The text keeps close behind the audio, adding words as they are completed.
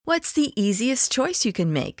What's the easiest choice you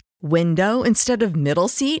can make? Window instead of middle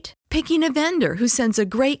seat? Picking a vendor who sends a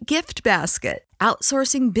great gift basket?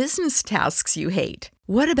 Outsourcing business tasks you hate?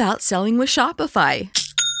 What about selling with Shopify?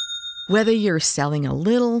 Whether you're selling a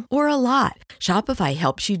little or a lot, Shopify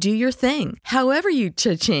helps you do your thing, however you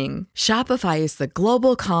cha-ching. Shopify is the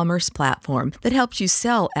global commerce platform that helps you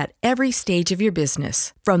sell at every stage of your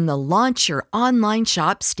business. From the launch your online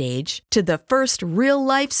shop stage to the first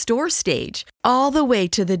real-life store stage, all the way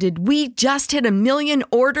to the did we just hit a million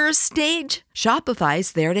orders stage.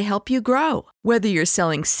 Shopify's there to help you grow. Whether you're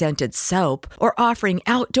selling scented soap or offering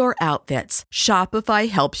outdoor outfits, Shopify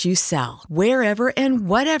helps you sell. Wherever and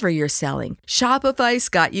whatever you're selling, Shopify's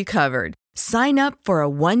got you covered. Sign up for a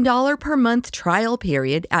 $1 per month trial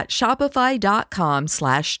period at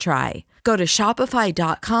shopify.com/try. Go to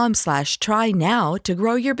shopify.com/try now to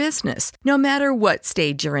grow your business, no matter what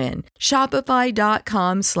stage you're in.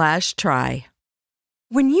 Shopify.com/try.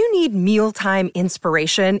 When you need mealtime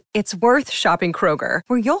inspiration, it's worth shopping Kroger,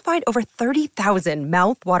 where you'll find over 30,000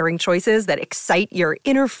 mouth-watering choices that excite your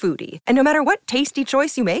inner foodie. And no matter what tasty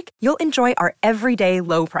choice you make, you'll enjoy our everyday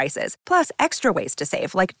low prices, plus extra ways to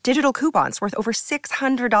save, like digital coupons worth over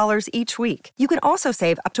 $600 each week. You can also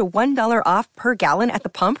save up to $1 off per gallon at the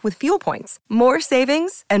pump with fuel points. More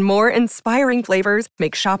savings and more inspiring flavors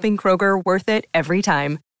make shopping Kroger worth it every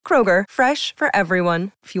time. Kroger, fresh for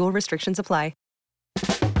everyone. Fuel restrictions apply.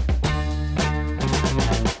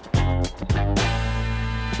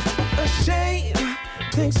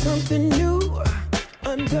 Think something new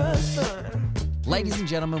under the sun. Ladies and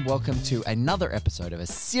gentlemen, welcome to another episode of A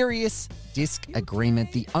Serious Disc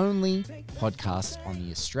Agreement, the only podcast on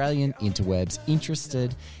the Australian interwebs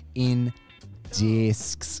interested in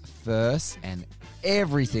discs first and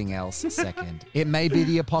everything else second. It may be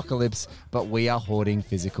the apocalypse, but we are hoarding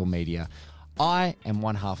physical media. I am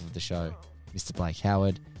one half of the show, Mr. Blake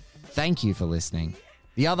Howard. Thank you for listening.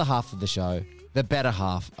 The other half of the show, the better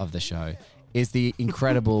half of the show, is the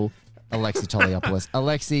incredible Alexi Toliopoulos.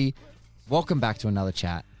 Alexi, welcome back to another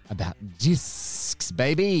chat about discs,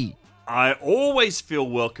 baby. I always feel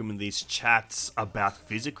welcome in these chats about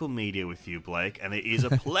physical media with you, Blake, and it is a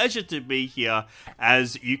pleasure to be here.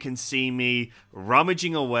 As you can see me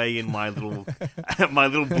rummaging away in my little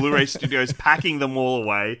Blu-ray studios, packing them all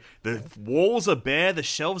away. The walls are bare, the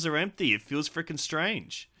shelves are empty. It feels freaking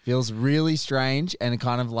strange. Feels really strange and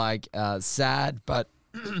kind of like sad, but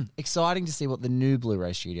exciting to see what the new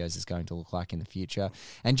Blu-ray studios is going to look like in the future.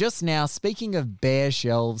 And just now, speaking of bare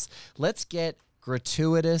shelves, let's get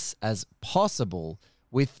gratuitous as possible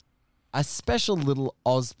with a special little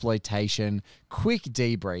Ozploitation quick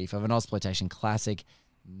debrief of an Ozploitation classic,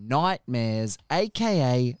 Nightmares,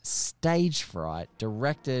 aka Stage Fright,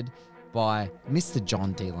 directed by Mr.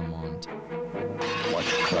 John D. Lamond. Watch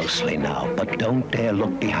closely now, but don't dare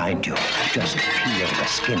look behind you. Just feel the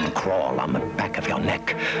skin crawl on the back of your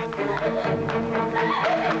neck.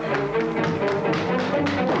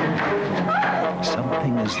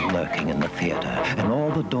 Something is lurking in the theater, and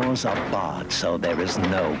all the doors are barred, so there is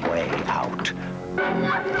no way out.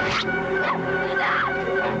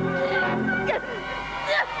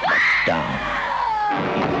 Look down.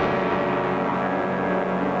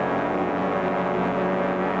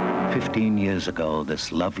 15 years ago,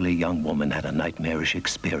 this lovely young woman had a nightmarish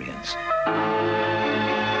experience.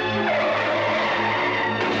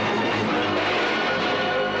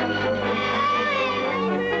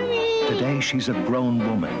 Today, she's a grown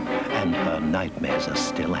woman, and her nightmares are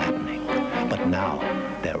still happening. But now,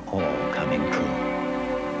 they're all coming true.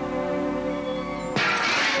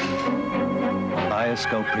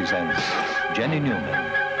 Bioscope presents Jenny Newman,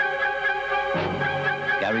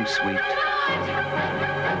 Gary Sweet,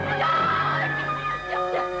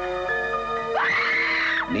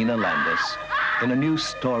 Nina Landis, in a new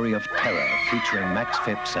story of terror featuring Max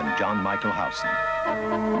Phipps and John Michael Housen,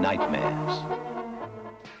 Nightmares.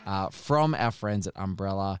 From our friends at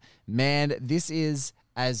Umbrella. Man, this is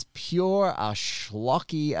as pure a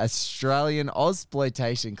schlocky Australian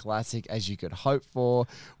Ozploitation classic as you could hope for,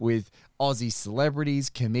 with Aussie celebrities,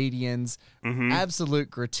 comedians,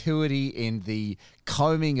 absolute gratuity in the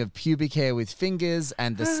combing of pubic hair with fingers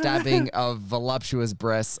and the stabbing of voluptuous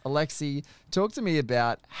breasts. Alexi, talk to me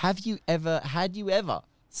about, had you ever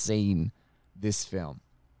seen this film?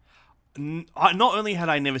 Not only had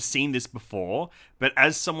I never seen this before, but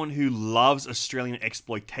as someone who loves Australian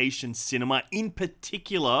exploitation cinema, in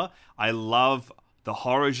particular, I love the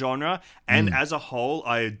horror genre, and as a whole,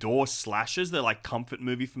 I adore slashers. They're like comfort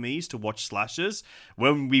movie for me, is to watch slashers.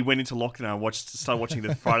 When we went into lockdown, I started watching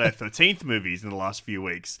the Friday the 13th movies in the last few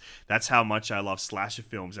weeks. That's how much I love slasher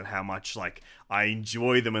films and how much like I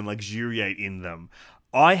enjoy them and luxuriate in them.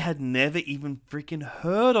 I had never even freaking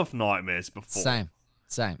heard of Nightmares before.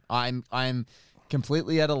 Same. I'm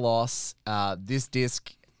completely at a loss. This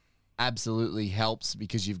disc absolutely helps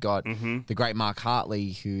because you've got the great Mark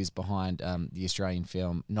Hartley, who's behind the Australian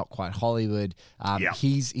film Not Quite Hollywood.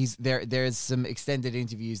 He's there. There's some extended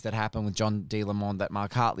interviews that happen with John D. Lamont that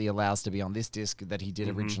Mark Hartley allows to be on this disc that he did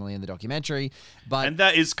originally in the documentary. And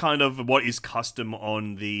that is kind of what is custom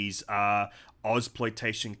on these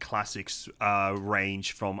Ozploitation Classics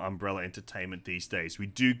range from Umbrella Entertainment these days. We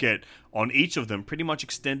do get on each of them pretty much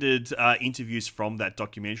extended interviews from that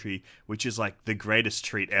documentary, which is like the greatest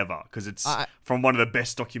treat ever because it's from one of the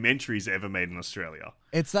best documentaries ever made in Australia.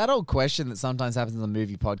 It's that old question that sometimes happens in the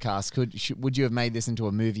movie podcast. Would you have made this into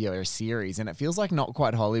a movie or a series? And it feels like Not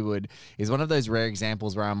Quite Hollywood is one of those rare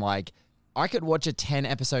examples where I'm like, I could watch a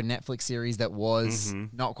 10-episode Netflix series that was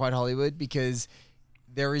Not Quite Hollywood because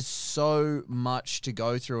there is so much to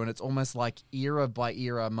go through, and it's almost like era by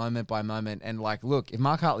era, moment by moment. And like, look, if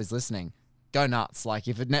Mark Hartley's listening, go nuts. Like,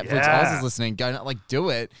 if Netflix Oz is listening, go nuts. Like, do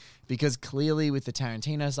it, because clearly with the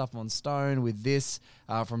Tarantino stuff on Stone, with this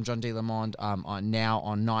from John D. Lamont, now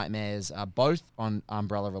on Nightmares, both on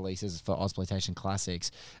Umbrella releases for Ozploitation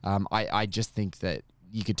Classics, I just think that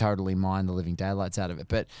you could totally mine the living daylights out of it.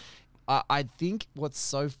 But I think what's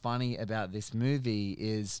so funny about this movie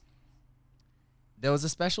is there was a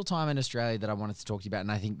special time in Australia that I wanted to talk to you about,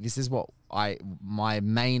 and I think this is what my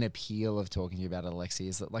main appeal of talking to you about it, Alexi,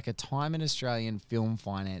 is that like a time in Australian film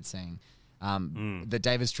financing that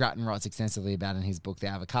David Stratton writes extensively about in his book, The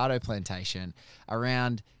Avocado Plantation,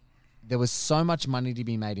 around there was so much money to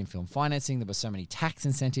be made in film financing. There were so many tax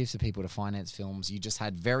incentives for people to finance films. You just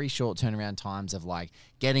had very short turnaround times of like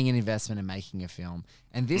getting an investment and making a film.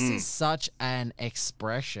 And this is such an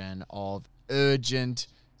expression of urgent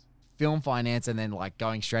film finance, and then like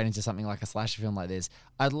going straight into something like a slasher film like this.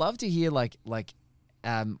 I'd love to hear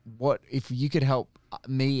what if you could help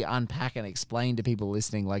me unpack and explain to people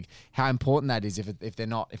listening like how important that is if they're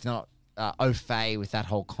not au fait with that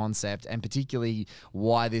whole concept, and particularly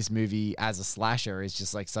why this movie as a slasher is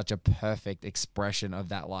just like such a perfect expression of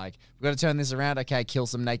that. Like, we've got to turn this around. Okay, kill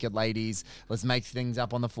some naked ladies. Let's make things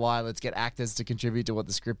up on the fly. Let's get actors to contribute to what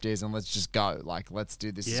the script is, and let's just go. Like, let's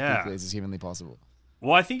do this as quickly as is humanly possible.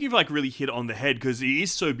 Well, I think you've like really hit on the head because it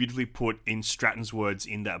is so beautifully put in Stratton's words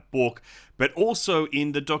in that book, but also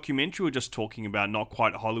in the documentary we're just talking about, Not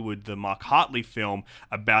Quite Hollywood, the Mark Hartley film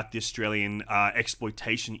about the Australian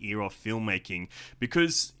exploitation era of filmmaking.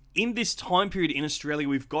 Because in this time period in Australia,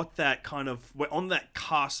 we've got that kind of, we're on that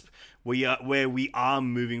cusp where we are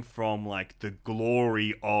moving from like the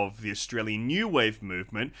glory of the Australian New Wave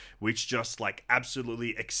movement, which just like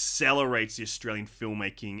absolutely accelerates the Australian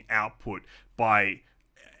filmmaking output by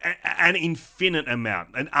an infinite amount,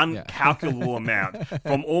 an uncalculable amount,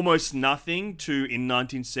 from almost nothing to, in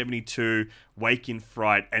 1972, Wake in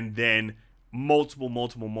Fright, and then multiple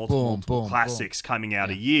classics coming out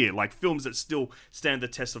a year, like films that still stand the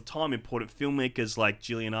test of time. Important filmmakers like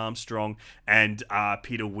Gillian Armstrong and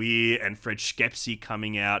Peter Weir and Fred Schepisi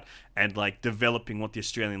coming out and like developing what the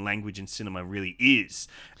Australian language in cinema really is.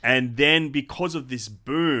 And then because of this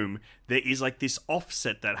boom, there is like this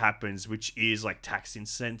offset that happens, which is like tax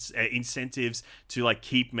incentives to like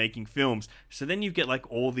keep making films. So then you get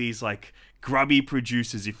like all these like grubby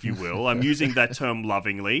producers, if you will. I'm using that term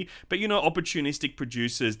lovingly, but you know, opportunistic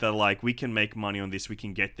producers that are like, we can make money on this, we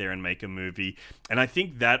can get there and make a movie. And I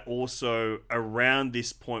think that also around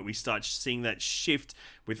this point, we start seeing that shift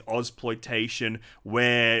with Ozploitation,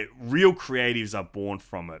 where real creatives are born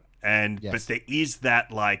from it. And but there is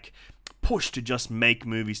that like push to just make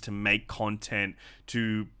movies, to make content,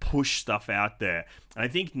 to push stuff out there. And I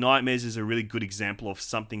think Nightmares is a really good example of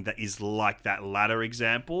something that is like that latter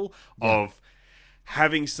example of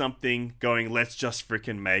having something going, let's just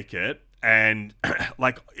freaking make it. And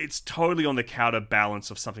like, it's totally on the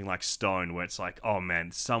counterbalance of something like Stone, where it's like, oh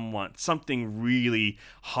man, something really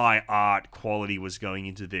high art quality was going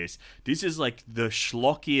into this. This is like the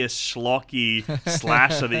schlocky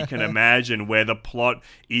slasher that you can imagine, where the plot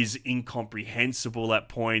is incomprehensible at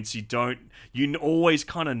points. You always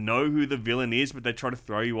kind of know who the villain is, but they try to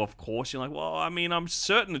throw you off course. You're like, well, I mean, I'm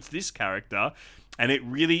certain it's this character. And it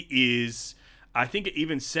really is, I think it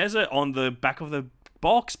even says it on the back of the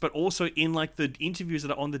box, but also in like the interviews that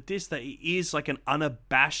are on the disc, that it is like an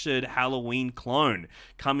unabashed Halloween clone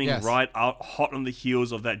coming right out hot on the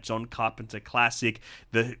heels of that John Carpenter classic,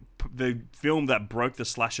 the film that broke the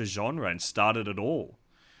slasher genre and started it all.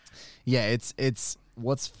 Yeah, it's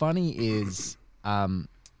what's funny is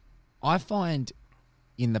I find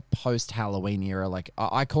in the post-Halloween era, like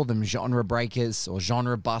I call them genre breakers or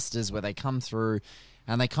genre busters, where they come through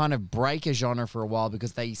and they kind of break a genre for a while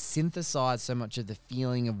because they synthesize so much of the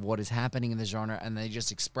feeling of what is happening in the genre, and they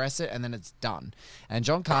just express it, and then it's done. And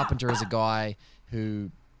John Carpenter is a guy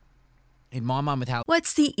who, in my mind, with how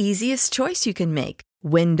What's the easiest choice you can make?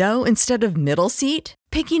 Window instead of middle seat?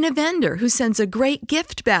 Picking a vendor who sends a great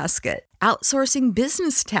gift basket? Outsourcing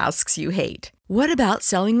business tasks you hate? What about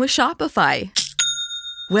selling with Shopify?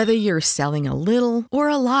 Whether you're selling a little or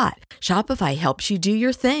a lot, Shopify helps you do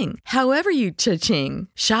your thing, however you cha-ching.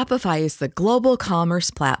 Shopify is the global commerce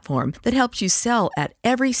platform that helps you sell at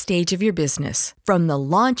every stage of your business. From the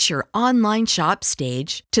launch your online shop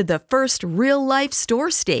stage to the first real-life store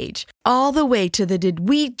stage, all the way to the did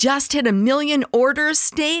we just hit a million orders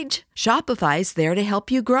stage. Shopify's there to help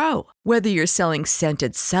you grow. Whether you're selling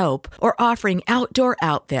scented soap or offering outdoor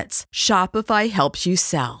outfits, Shopify helps you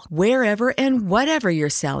sell. Wherever and whatever you're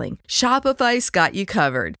selling, Shopify's got you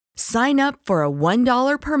covered. Sign up for a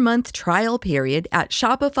 $1 per month trial period at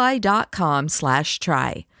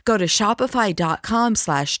shopify.com/try. Go to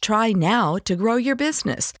shopify.com/try now to grow your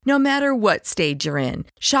business, no matter what stage you're in.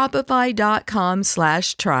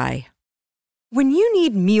 Shopify.com/try. When you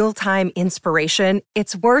need mealtime inspiration,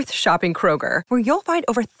 it's worth shopping Kroger, where you'll find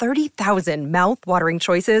over 30,000 mouth-watering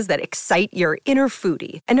choices that excite your inner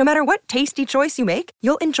foodie. And no matter what tasty choice you make,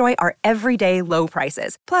 you'll enjoy our everyday low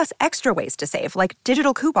prices, plus extra ways to save, like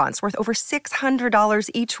digital coupons worth over $600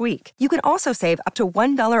 each week. You can also save up to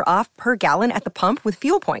 $1 off per gallon at the pump with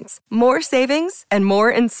fuel points. More savings and more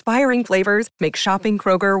inspiring flavors make shopping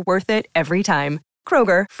Kroger worth it every time.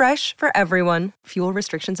 Kroger, fresh for everyone. Fuel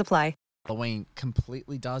restrictions apply. Halloween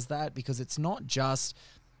completely does that, because it's not just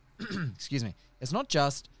excuse me, it's not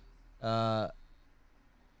just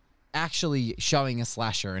actually showing a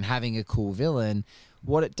slasher and having a cool villain.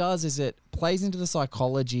 What it does is it plays into the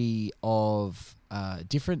psychology of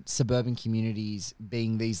different suburban communities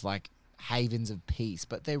being these like havens of peace,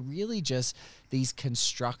 but they're really just these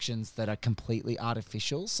constructions that are completely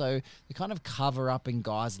artificial. So they kind of cover up and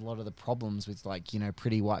guise a lot of the problems with, like, you know,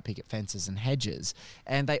 pretty white picket fences and hedges.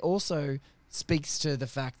 And they also speaks to the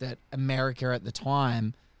fact that America at the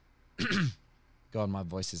time God, my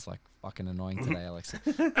voice is like fucking annoying today, Alex.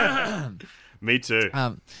 Me too.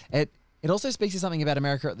 It also speaks to something about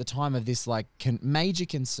America at the time of this like major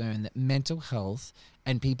concern that mental health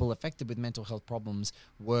and people affected with mental health problems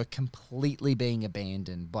were completely being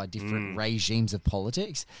abandoned by different regimes of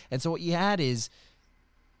politics. And so what you had is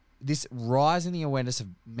this rise in the awareness of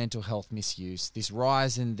mental health misuse, this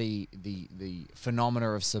rise in the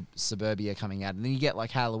phenomena of suburbia coming out. And then you get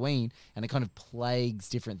like Halloween, and it kind of plagues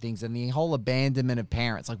different things. And the whole abandonment of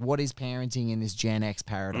parents, like what is parenting in this Gen X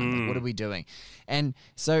paradigm? Like, what are we doing? And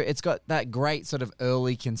so it's got that great sort of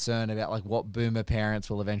early concern about like what boomer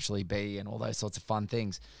parents will eventually be and all those sorts of fun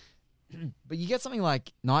things. But you get something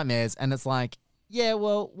like Nightmares, and it's like, yeah,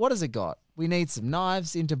 well, what has it got? We need some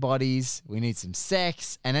knives into bodies. We need some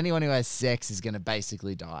sex, and anyone who has sex is going to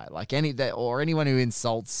basically die. Like anyone who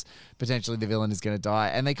insults potentially the villain is going to die.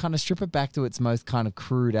 And they kind of strip it back to its most kind of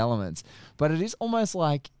crude elements. But it is almost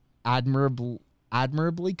like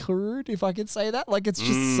admirably crude, if I could say that. Like, it's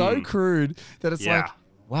just so crude that it's like,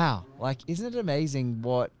 wow, like, isn't it amazing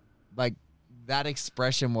what like that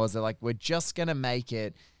expression was? That like, we're just going to make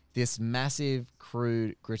it this massive,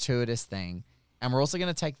 crude, gratuitous thing. And we're also going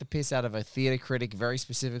to take the piss out of a theater critic, very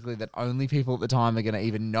specifically, that only people at the time are going to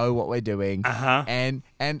even know what we're doing. And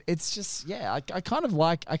it's just, yeah, I kind of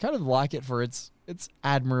like it for its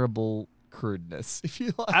admirable crudeness, if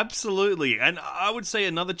you like. Absolutely. And I would say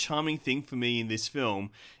another charming thing for me in this film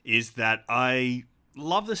is that I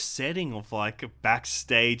love the setting of like a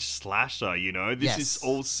backstage slasher, you know? This is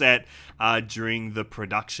all set during the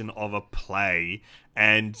production of a play.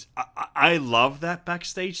 And I love that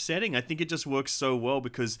backstage setting. I think it just works so well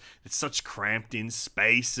because it's such cramped in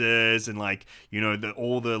spaces and like, you know,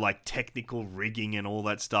 all the like technical rigging and all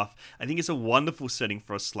that stuff. I think it's a wonderful setting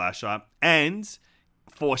for a slasher. And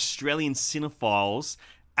for Australian cinephiles,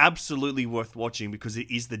 absolutely worth watching because it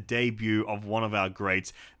is the debut of one of our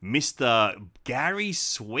greats, Mr. Gary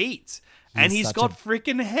Sweet. And he's got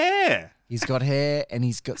freaking hair. He's got hair and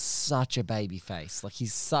he's got such a baby face. Like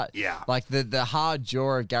he's like the hard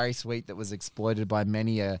jaw of Gary Sweet that was exploited by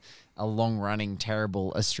many a long-running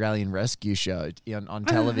terrible Australian rescue show on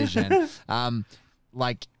television.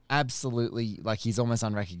 Like absolutely, like he's almost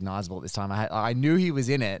unrecognizable at this time. I knew he was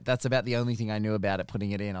in it. That's about the only thing I knew about it,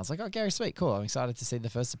 putting it in. I was like, oh, Gary Sweet, cool. I'm excited to see the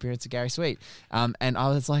first appearance of Gary Sweet. And I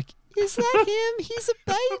was like, is that him? He's a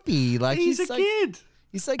baby. Like he's a kid.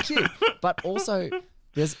 He's so cute. But also,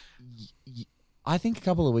 I think a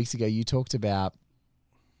couple of weeks ago you talked about,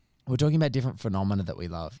 we're talking about different phenomena that we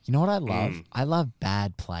love. You know what I love? I love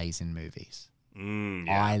bad plays in movies.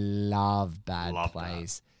 I love bad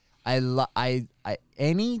plays. I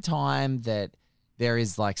any time that there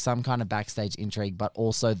is like some kind of backstage intrigue, but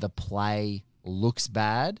also the play looks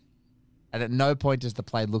bad, and at no point does the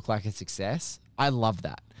play look like a success, I love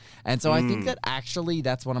that. And so I think that actually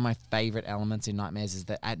that's one of my favorite elements in Nightmares, is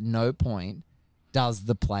that at no point does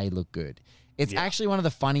the play look good. It's actually one of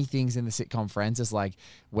the funny things in the sitcom Friends is like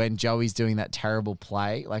when Joey's doing that terrible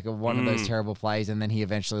play, like one of those terrible plays, and then he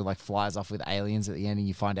eventually like flies off with aliens at the end and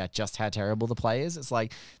you find out just how terrible the play is. It's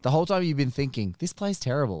like the whole time you've been thinking, this play's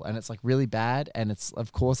terrible and it's like really bad, and it's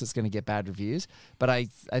of course it's going to get bad reviews. But I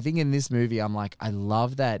think in this movie, I'm like, I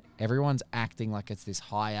love that everyone's acting like it's this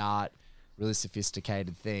high art, really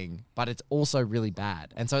sophisticated thing, but it's also really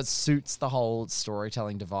bad. And so it suits the whole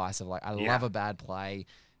storytelling device of like, I love a bad play.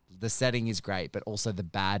 The setting is great, but also the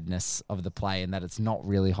badness of the play and that it's not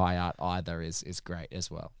really high art either is great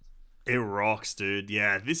as well. It rocks, dude.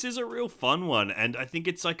 Yeah, this is a real fun one, and I think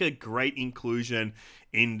it's like a great inclusion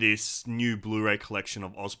in this new Blu-ray collection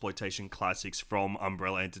of Ozploitation classics from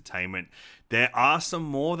Umbrella Entertainment. There are some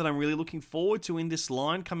more that I'm really looking forward to in this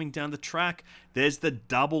line coming down the track. There's the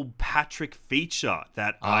double Patrick feature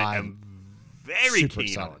that I am very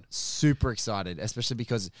keen on. Super excited, especially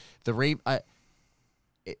because the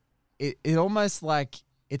it almost like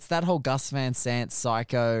it's that whole Gus Van Sant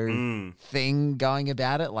psycho thing going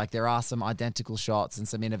about it. Like there are some identical shots and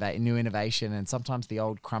some new innovation, and sometimes the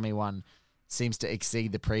old crummy one seems to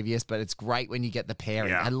exceed the previous, but it's great when you get the pairing.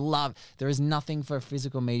 Yeah. There is nothing for a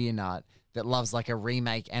physical media nut that loves like a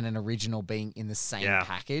remake and an original being in the same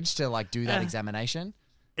package to like do that examination.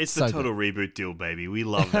 It's the total reboot deal, baby. We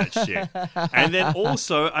love that shit. And then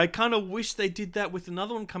also, I kind of wish they did that with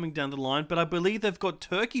another one coming down the line, but I believe they've got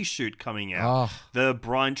Turkey Shoot coming out. The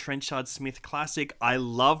Brian Trenchard Smith classic. I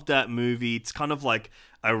love that movie. It's kind of like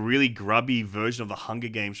a really grubby version of the Hunger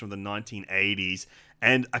Games from the 1980s.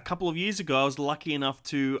 And a couple of years ago, I was lucky enough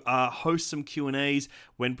to host some Q&As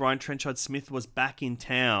when Brian Trenchard Smith was back in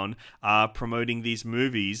town promoting these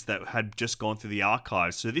movies that had just gone through the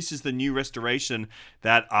archives. So this is the new restoration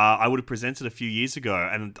that I would have presented a few years ago,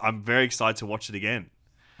 and I'm very excited to watch it again.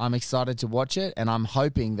 I'm excited to watch it, and I'm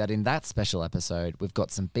hoping that in that special episode, we've got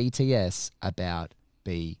some BTS about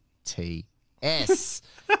BTS.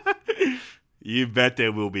 You bet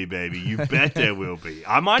there will be, baby. You bet there will be.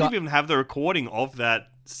 I might even have the recording of that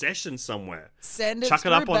session somewhere. Send it Chuck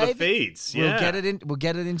through, it up baby. on the feeds. We'll get it in. We'll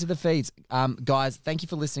get it into the feeds. Guys, thank you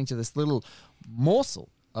for listening to this little morsel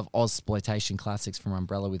of Ozploitation classics from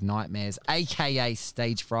Umbrella with Nightmares, aka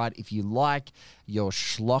Stage Fright. If you like your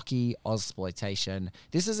schlocky Ozploitation,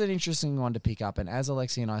 this is an interesting one to pick up. And as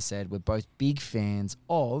Alexi and I said, we're both big fans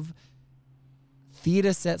of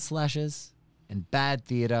theater set slashers and bad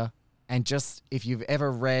theater. And just, if you've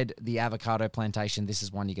ever read The Avocado Plantation, this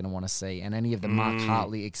is one you're going to want to see. And any of the Mark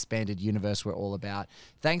Hartley expanded universe we're all about.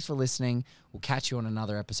 Thanks for listening. We'll catch you on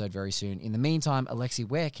another episode very soon. In the meantime, Alexi,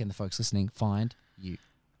 where can the folks listening find you?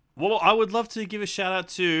 Well, I would love to give a shout out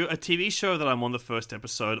to a TV show that I'm on the first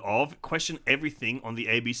episode of, Question Everything on the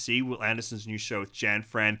ABC, Will Anderson's new show with Jan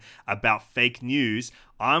Fran about fake news.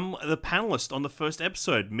 I'm the panelist on the first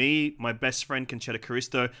episode. Me, my best friend Conchetta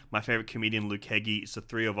Caristo, my favorite comedian Luke Heggie. It's the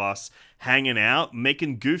three of us hanging out,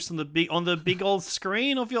 making goofs on the big old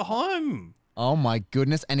screen of your home. Oh my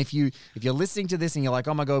goodness. And if you're listening to this and you're like,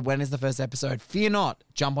 oh my God, when is the first episode? Fear not.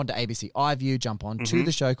 Jump onto ABC iView, jump on to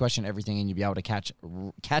the show Question Everything, and you'll be able to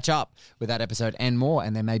catch up with that episode and more.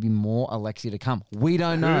 And there may be more Alexi to come. We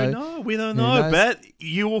don't know. We don't know. But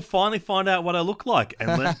you will finally find out what I look like.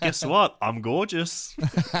 And guess what? I'm gorgeous.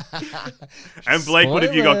 And Blake, what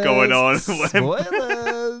have you got going on?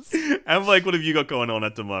 Spoilers. And Blake, what have you got going on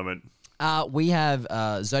at the moment? We have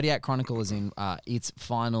Zodiac Chronicle is in its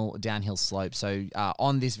final downhill slope. So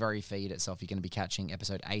on this very feed itself, you're going to be catching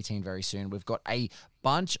episode 18 very soon. We've got a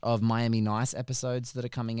bunch of Miami Nice episodes that are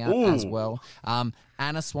coming out as well.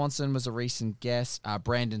 Anna Swanson was a recent guest,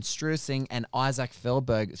 Brandon Strusing, and Isaac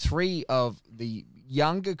Feldberg, three of the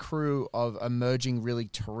younger crew of emerging really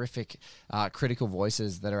terrific critical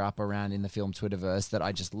voices that are up around in the film Twitterverse that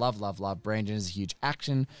I just love. Brandon is a huge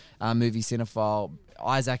action movie cinephile.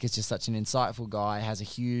 Isaac is just such an insightful guy, has a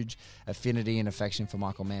huge affinity and affection for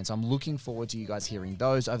Michael Mann. So I'm looking forward to you guys hearing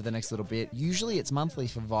those over the next little bit. Usually it's monthly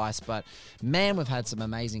for Vice, but man, we've had some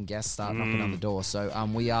amazing guests start knocking on the door. So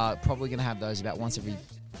we are probably going to have those about once every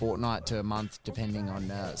fortnight to a month, depending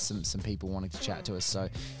on some people wanting to chat to us. So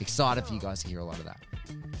excited for you guys to hear a lot of that.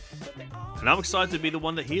 And I'm excited to be the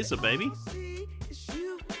one that hears it, baby.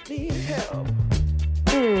 Need help.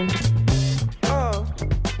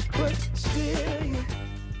 But still,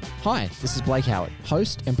 Hi, this is Blake Howard,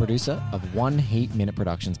 host and producer of One Heat Minute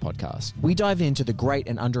Productions podcast. We dive into the great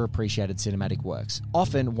and underappreciated cinematic works,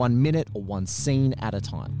 often 1 minute or one scene at a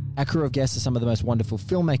time. Our crew of guests are some of the most wonderful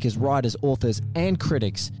filmmakers, writers, authors, and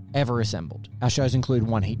critics ever assembled. Our shows include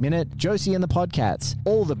One Heat Minute, Josie and the Podcats,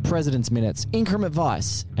 All the President's Minutes, Increment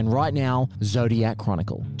Vice, and right now, Zodiac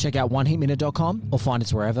Chronicle. Check out oneheatminute.com or find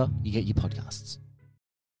us wherever you get your podcasts.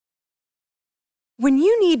 When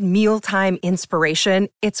you need mealtime inspiration,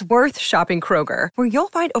 it's worth shopping Kroger, where you'll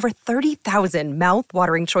find over 30,000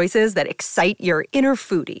 mouth-watering choices that excite your inner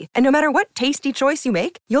foodie. And no matter what tasty choice you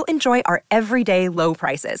make, you'll enjoy our everyday low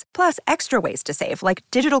prices, plus extra ways to save, like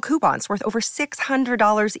digital coupons worth over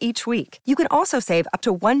 $600 each week. You can also save up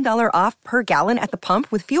to $1 off per gallon at the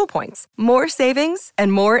pump with fuel points. More savings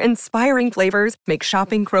and more inspiring flavors make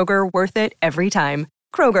shopping Kroger worth it every time.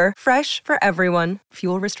 Kroger, fresh for everyone.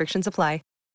 Fuel restrictions apply.